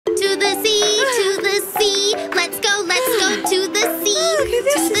to the sea, to the sea. Let's go to the sea, to the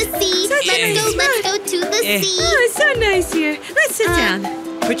sea. Let's go to the sea. Oh, it's so nice here. Let's sit down.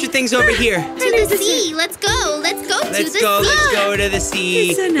 Put your things over here. To the sea. Let's go to the sea. Let's go to the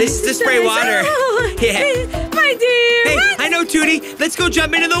sea. So nice. This is the spray water. Oh, Yeah. My dear. Hey, what? I know, Tootie. Let's go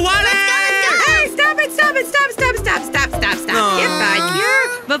jump into the water. Hey, stop it. Stop. Get back here.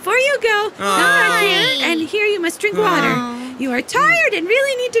 Before you go, come on here. And here you must drink water. You are tired and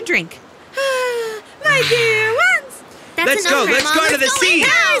really need to drink. My dear ones. Let's go to the sea.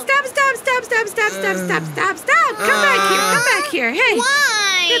 Hey, stop. Come back here. Hey.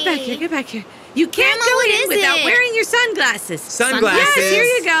 Why? Get back here. You can't go in without wearing your sunglasses. Sunglasses? Yes, here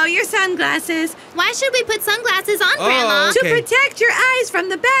you go, your sunglasses. Why should we put sunglasses on, Grandma? Okay. To protect your eyes from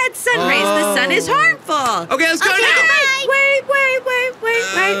the bad sun rays. The sun is harmful. Okay, let's go now. Wait.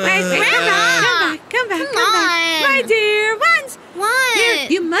 Grandma. Come back. on. My dear ones. What? Here,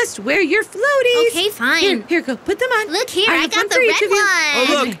 you must wear your floaties. Okay, fine. Here, go. Put them on. Look here, I have got one the for each red of you. one.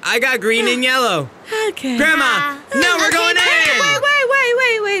 Oh, look, I got green and yellow. Okay. Grandma, now we're going in.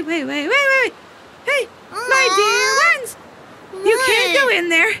 Wait. Hey, my dear ones. You can't go in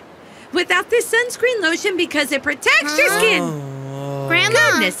there without this sunscreen lotion because it protects your skin.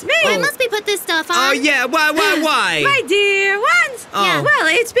 Grandma. Goodness me. Why must we put this stuff on? Oh, yeah, why? My dear ones. Oh. Yeah, well,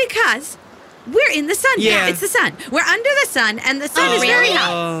 it's because we're in the sun. Yeah. It's the sun. We're under the sun, and the sun is very really?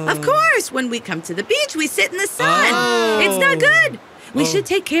 hot. Of course, when we come to the beach, we sit in the sun. Oh. It's not good. We should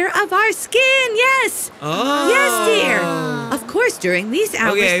take care of our skin, yes. Oh. Yes, dear. Of course, during these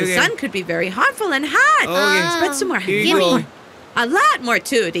hours, Okay. the sun could be very harmful and hot. Okay. Spread some more. Here Give you me go. more. A lot more,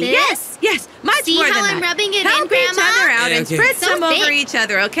 Tootie. This? Yes, much See more how than I'm that. rubbing it Help in, each Grandma? other out Yeah, and okay. spread So some over thick. each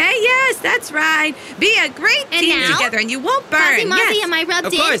other, okay? Yes, that's right. Be a great And team now? together, and you won't burn. Fozi Mozi, Yes. am I rubbed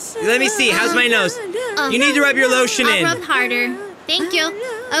Of in? course. Let me see. How's my nose? You need to rub your lotion I'll in. rub harder. Thank you.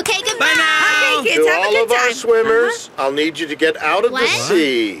 Okay, goodbye. Bye now. Okay, kids, To have a all good of our time. swimmers, I'll need you to get out of What? the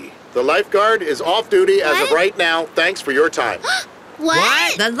sea. The lifeguard is off duty as of What? right now. Thanks for your time.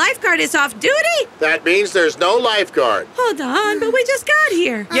 What? The lifeguard is off duty? That means there's no lifeguard. Hold on, but we just got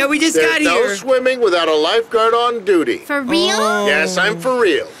here. Yeah, we just got There's no here. swimming without a lifeguard on duty. For real? Oh. Yes, I'm for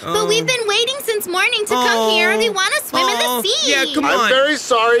real. But we've been waiting since morning to come here. We want to swim in the sea. Yeah, come I'm on. very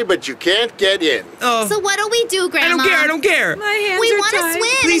sorry, but you can't get in. Oh, So what do we do, Grandma? I don't care. My hands We are want to tied.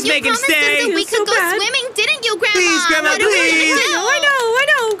 swim. Please and you make him promised stay. us that we Feels could so go bad. swimming, didn't you, Grandma? Please, Grandma, what are we please. gonna do? I know.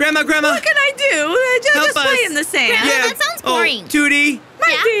 Grandma. What can I do? Help Just play us. in the sand. Grandma, that sounds boring. Oh, Tootie, My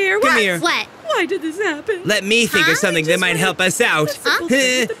Yeah? dear, Come what? here. What? Why did this happen? let me think of something that might help us out. Simple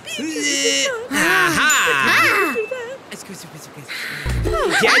thing at the beach is the sun. Aha! Ah. Do that.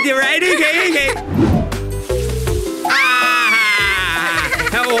 Yeah, you're right. Okay.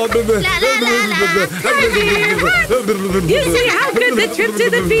 You see how good the trip to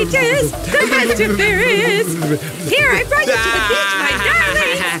the beach is? The best trip there is. Here, I brought you to the beach, my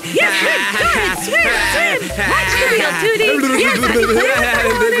darling. Yes, good. Swim. Watch the reel, Tootie. Yes, I can play in the water.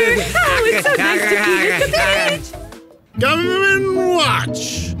 Oh, it's so nice to be at the beach. Come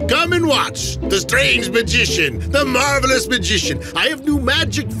and watch. The strange magician, the marvelous magician. I have new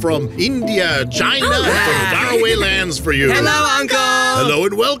magic from India, China, and from faraway lands for you. Hello, Uncle. Hello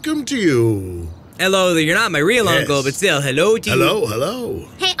and welcome to you. Hello, you're not my real Yes. uncle, but still, hello to you. Hello.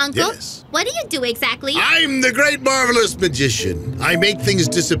 Hey, Uncle. Yes. What do you do exactly? I'm the great marvelous magician. I make things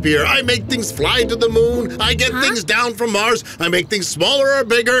disappear. I make things fly to the moon. I get things down from Mars. I make things smaller or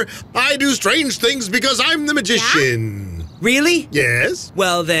bigger. I do strange things because I'm the magician. Really? Yes?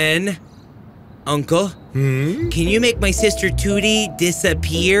 Well then, Uncle, can you make my sister Tootie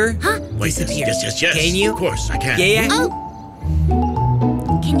disappear? Huh? Disappear. Yes. Can you? Of course I can. Yeah. Oh.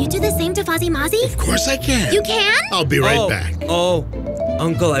 Can you do the same to Fozi Mozi? Of course I can. You can? I'll be right back. Oh,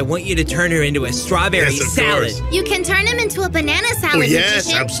 Uncle, I want you to turn her into a strawberry Yes, of salad. course. You can turn him into a banana salad, Oh, yes,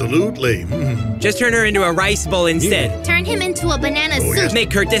 magician. absolutely. Just turn her into a rice bowl instead. Turn him into a banana soup. yes.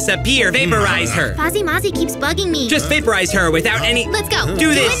 Make her disappear. Vaporize her. Fozi Mozi keeps bugging me. Just vaporize her without any... Let's go.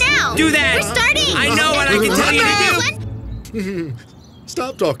 Do this. it now. Do that. We're starting. I know what I can tell you to do.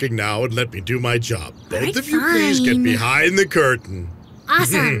 Stop talking now and let me do my job. Both right, of you please get fine. behind the curtain.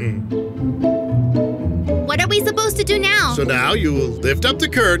 Awesome. What are we supposed to do now? So now you will lift up the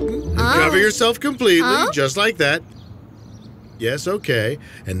curtain and Oh. cover yourself completely, Oh. just like that. Yes, okay.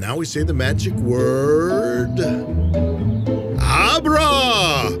 And now we say the magic word.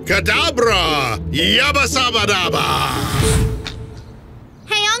 Abra! Cadabra! Yabasabadaba!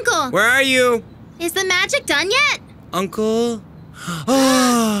 Hey, Uncle. Where are you? Is the magic done yet? Uncle?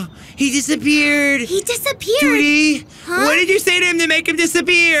 Oh, he disappeared. He disappeared. Tootie, Huh? what did you say to him to make him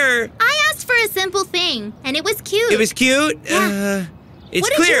disappear? I asked for a simple thing, and it was cute. It was cute? Yeah. It's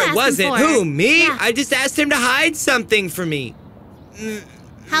What did clear you it ask wasn't. him for? Who, me? Yeah. I just asked him to hide something for me.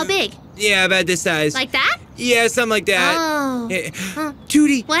 How big? Yeah, about this size. Like that? Yeah, something like that. Oh.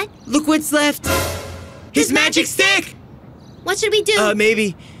 Tootie. What? Look what's left. His magic stick. What should we do?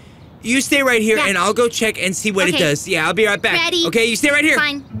 Maybe. You stay right here, Yeah. and I'll go check and see what it Okay. does. Yeah, I'll be right back. Ready. Okay, you stay right here.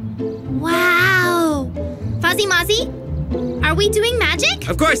 Fine. Wow. Fozi Mozi, are we doing magic?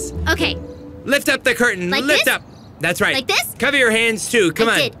 Of course. Okay. Lift up the curtain. Like Lift this? up. That's right. Like this? Cover your hands too. Come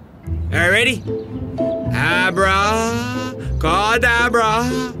I on. did. All right, ready? Abra, cadabra,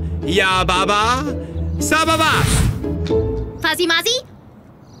 ya baba, sababa. Fozi Mozi?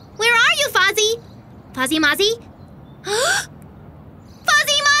 Where are you, Fozi? Fozi Mozi?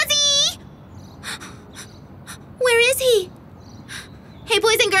 Fozi Mozi! Where is he? Hey,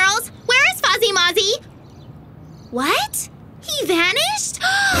 boys and girls, where is Fozi Mozi? What? He vanished?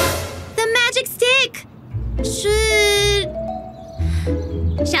 The magic stick!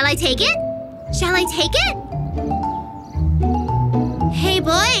 Shall I take it? Shall I take it? Hey,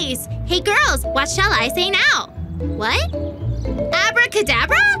 boys! Hey, girls! What shall I say now? What?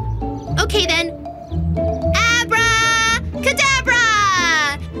 Abracadabra? Okay, then. Abracadabra!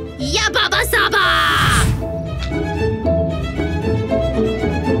 Ya baba saba!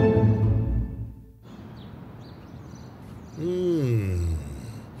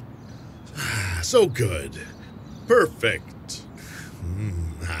 So good. Perfect.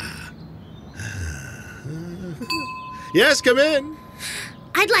 Yes, come in.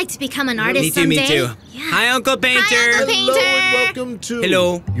 I'd like to become an artist Me too, someday. me too. Yeah. Hi, Uncle Painter. Hi, Uncle Hello Painter. and welcome to...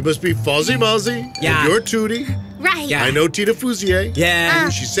 Hello. You must be Fozi Mozi. Yeah. And you're Tutti. Right. Yeah. I know Tita Fuzeye. Yeah.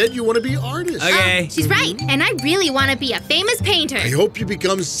 She said you want to be artist. Okay. She's right, and I really want to be a famous painter. I hope you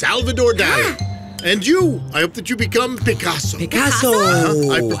become Salvador Dali. And you, I hope that you become Picasso. Picasso.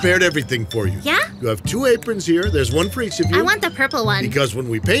 I prepared everything for you. Yeah? You have 2 aprons here. There's one for each of you. I want the purple one. Because when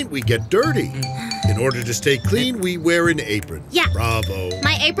we paint, we get dirty. In order to stay clean, we wear an apron. Yeah. Bravo.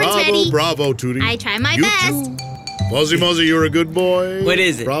 My apron's bravo, ready. Bravo, Tutti. I try my you best. Too. Fozi Mozi, you're a good boy. What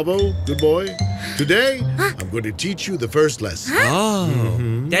is it? Bravo, good boy. Today, I'm going to teach you the first lesson.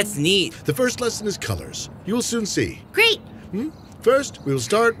 Oh, that's neat. The first lesson is colors. You will soon see. Great. First, we'll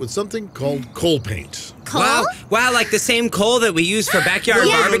start with something called coal paint. Coal? Wow, like the same coal that we use for backyard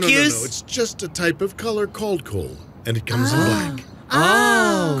Yeah. barbecues? No. It's just a type of color called coal, and it comes in black.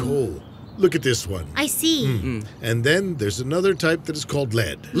 Oh. Coal. Look at this one. I see. And then there's another type that is called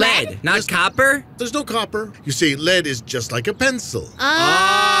lead. Lead, not copper? There's no copper. You see, lead is just like a pencil.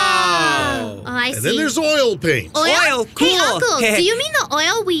 Oh, I And see. then there's oil paint. Oil, Hey, cool. Uncle, do you mean the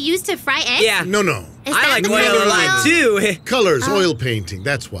oil we use to fry eggs? Yeah. No. Is I that like the oil kind a of lot too. Colors, oil painting,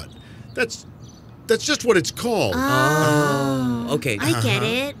 that's what. That's just what it's called. Oh, Okay. I get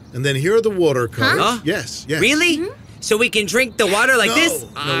it. And then here are the watercolors. Huh? Yes. Really? So we can drink the water like this?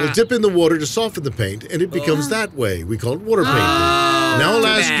 No, we'll dip in the water to soften the paint, and it becomes that way. We call it water painting. Now I'll too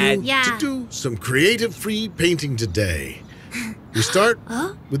ask bad. you Yeah. to do some creative free painting today. We start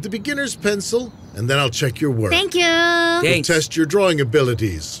with the beginner's pencil, and then I'll check your work. Thank you. Thanks. Test your drawing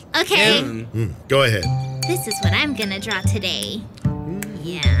abilities. Okay. Go ahead. This is what I'm gonna draw today.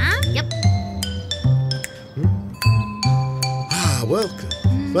 Yeah. Yep. Welcome.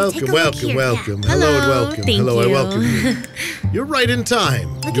 take a look here. Welcome. Yeah. Hello and Hello. welcome. Thank Hello, I you. welcome you. You're right in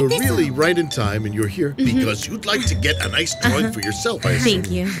time. Look at You're this really one. right in time, and you're here because you'd like to get a nice drawing for yourself, I assume.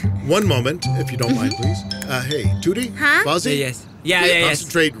 Thank you. One moment, if you don't mind, please. Hey, Tutti? Huh? Fozi? Yes. Yeah.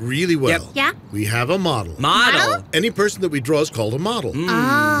 Concentrate really well. Yep. Yeah. We have a model. Model. Any person that we draw is called a model.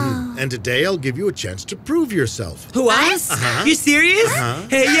 Oh. And today I'll give you a chance to prove yourself. Who, us? You serious?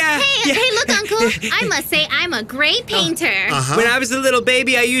 Hey, yeah. Hey, look, Uncle. I must say I'm a great painter. When I was a little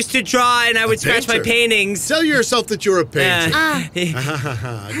baby, I used to draw and I would scratch my painter? paintings. Tell yourself that you're a painter.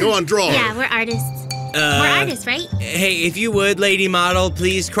 Go on, draw. Yeah, we're artists. We're artists, right? Hey, if you would, lady model,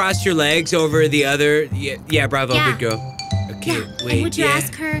 please cross your legs over the other. Yeah, bravo, Yeah. good girl. Okay, Yeah. wait. And would you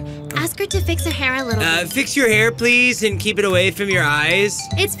ask her to fix her hair a little bit? Fix your hair, please, and keep it away from your eyes.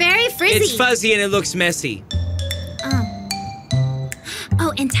 It's very frizzy. It's fuzzy and it looks messy.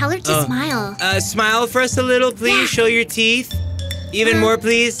 Oh, and tell her to smile. Smile for us a little, please. Yeah. Show your teeth. Even more,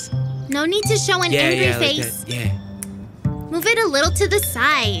 please. No need to show an angry Like face. that. Yeah, Move it a little to the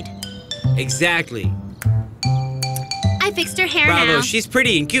side. exactly. I fixed her hair Bravo, now. she's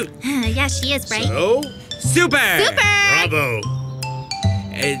pretty and cute. Yeah, she is, right? So, Super! bravo.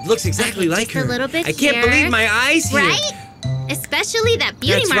 It looks exactly Okay, like just a her. little bit I can't here. believe my eyes here. Right? Especially that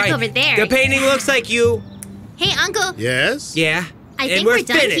beauty That's mark right. over there. The painting looks like you. Hey, Uncle. Yes? Yeah. I and think we're we're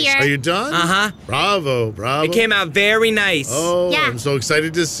done finished. here. Are you done? Uh-huh. Bravo. It came out very nice. Oh, Yeah. I'm so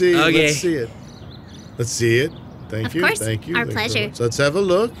excited to see. Okay. Let's see it. Let's see it. Thank Of you. course. Thank you. Our Thank you. pleasure. So let's have a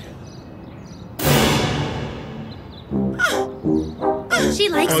look. She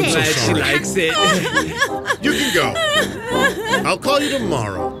likes I'm it. so Glad she sorry. likes it. You can go. I'll call you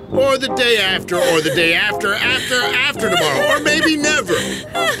tomorrow, or the day after, or the day after tomorrow, or maybe never.